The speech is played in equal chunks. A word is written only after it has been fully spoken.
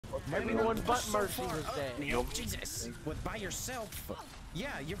Everyone but Mercy was dead. Jesus, by yourself.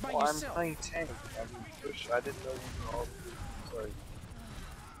 Yeah, you're by well, yourself. I'm playing tank. I didn't know you were all. Sorry.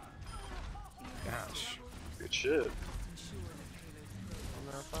 Gosh. Good shit. I'm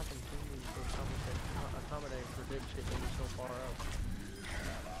gonna fucking continue to accommodate for dipshit being so far out.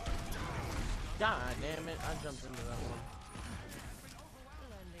 God damn it, I jumped into that one.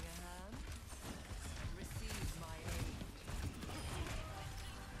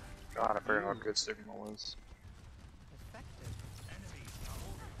 God, I forgot how good Signal is.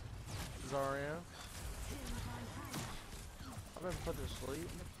 Zarya. I've been put to sleep.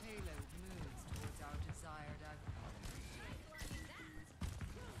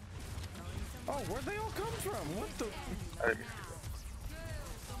 Oh, where'd they all come from? What the?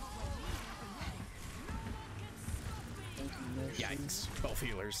 Yikes. Both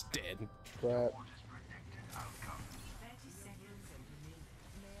healers dead. Crap.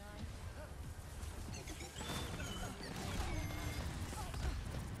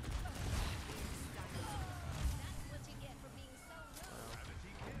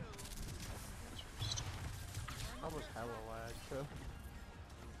 I was hella lag, too.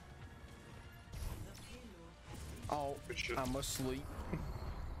 Oh, I'm asleep.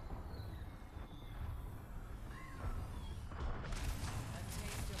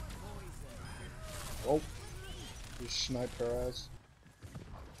 Oh, he sniped her ass.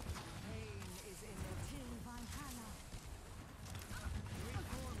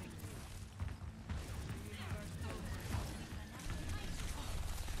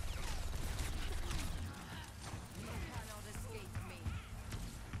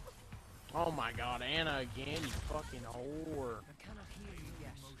 Oh my god, Anna again, you fucking whore.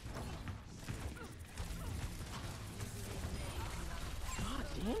 God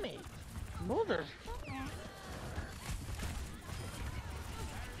damn it. Mother.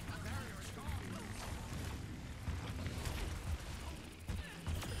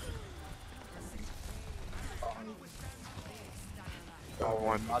 Oh,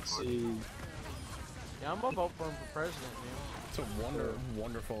 one. Nazi. Yeah, I'm gonna vote for him for president, man. It's a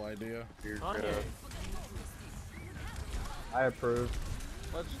wonderful idea. Kanye. I approve.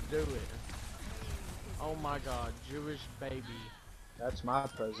 Let's do it. Oh my god, Jewish baby. That's my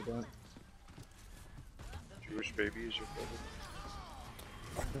president. Jewish baby is your favorite.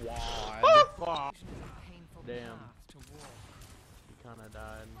 Why? Fuck. Damn. He kinda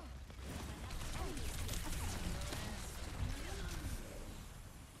died.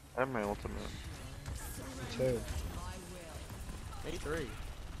 I have my ultimate. Two. Me three.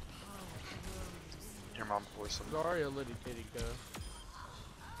 Your mom voice him. Zarya litty titty go.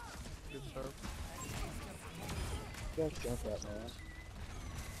 Good stuff. Just jump that man.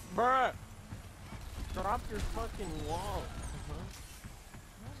 Bruh! Drop your fucking wall.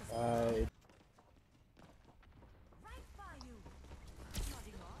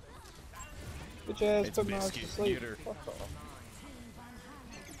 Bitch ass It's put my ass to biscuit sleep. getter. Fuck off.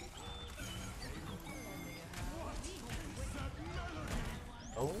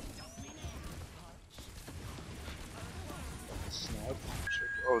 Oh? Snap.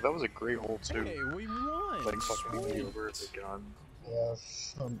 Oh, that was a great hole too. Hey, we won. Like fucking me over the gun. Yeah,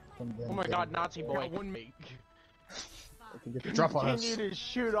 from Oh my god, Nazi boy. One make. I can get the drop on us. Continue to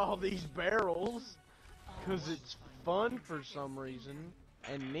shoot all these barrels. Cause it's fun for some reason.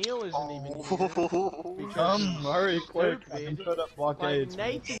 And Neil isn't even here. Come, hurry, quick. I can Stupid. put up blockades.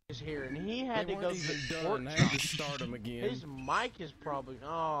 Like, Nathan is here and he had They to go weren't even to done. I had to start them again. His mic is probably.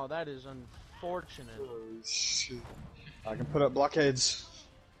 Oh, that is unfortunate. Oh, shit. I can put up blockades.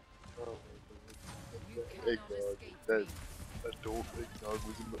 Oh, eggnog. That adult eggnog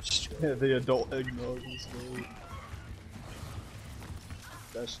was a much stronger. Yeah, the adult eggnog is good.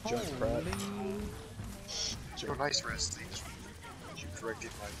 That's junk crap. Oh, nice rest. You corrected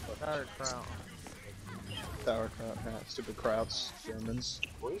my fucking Sauerkraut. Sauerkraut, yeah, stupid krauts, Germans.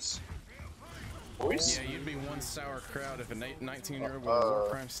 voice. Yeah, you'd be one sauerkraut if a 19-year-old with a war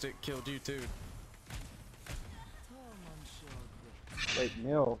crime stick killed you too. Wait,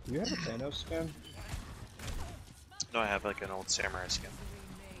 Neil, do you have a Thanos skin? No, I have like an old samurai skin.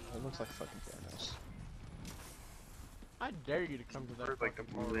 It looks like fucking Thanos. I dare you to come to that Or like the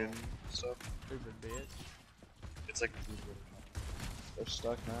fucking blue portal, stuff. stupid bitch. It's like They're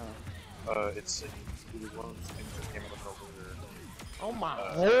stuck now. it's like it was one of the things that came out of nowhere. Oh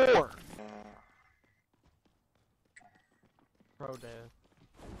my lord! Uh, Pro death.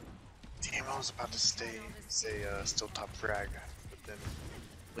 damn, I was about to say still top frag, but then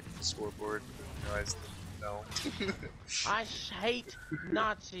looked at the scoreboard and realized that no. I hate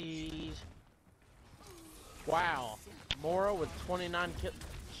Nazis. Wow, mOrA with 29 kills.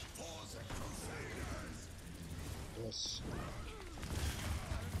 Yes.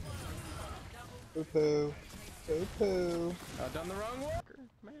 Poo poo. Poo poo. Done the wrong way.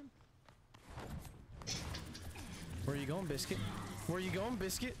 Man. Where you going, Biscuit? Where you going,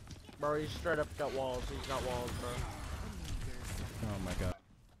 Biscuit? Bro, he's straight up got walls. He's got walls, bro. Oh my god.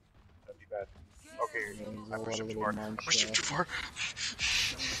 That'd be bad. Okay, Yeah, I pushed him too far. I pushed him too far.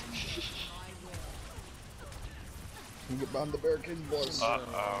 You get behind the barricades, boys.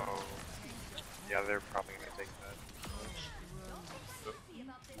 Uh-oh. Yeah, they're probably gonna take that.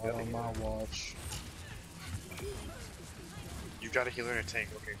 Not on my watch. You got a healer and a tank.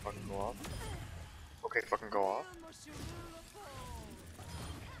 Okay, fucking go off. Okay, fucking go off.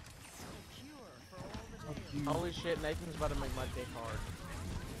 Holy shit, Nathan's about to make my dick hard.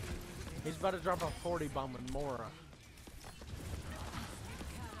 He's about to drop a 40 bomb with mOrA.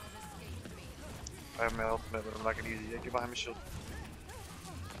 I have my ultimate, but I'm not gonna use it yet. Get behind my shield.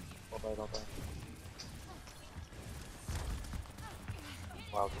 Don't die, don't die.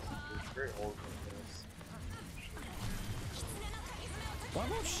 Wow, this is very old. Why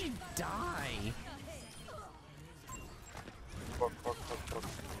won't she die? Fuck, fuck, fuck, fuck.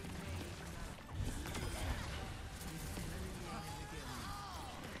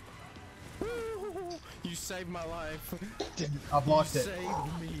 You saved my life. I blocked You it.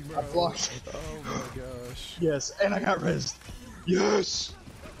 saved me, bro. I blocked it. Oh my gosh. Yes, and I got rezzed. Yes!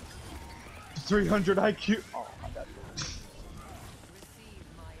 300 IQ. Oh, I got it.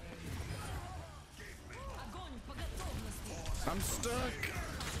 I'm stuck.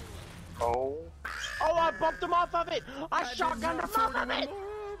 Oh. Oh, I bumped him off of it! I shotgunned him off of it!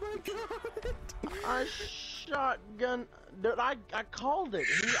 Oh my god. I shotgun. Dude, I called it.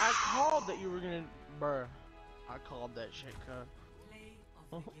 I called that you were gonna. Bruh. I called that shit, cuz.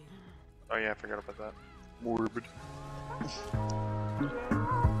 Oh yeah, I forgot about that. Morbid.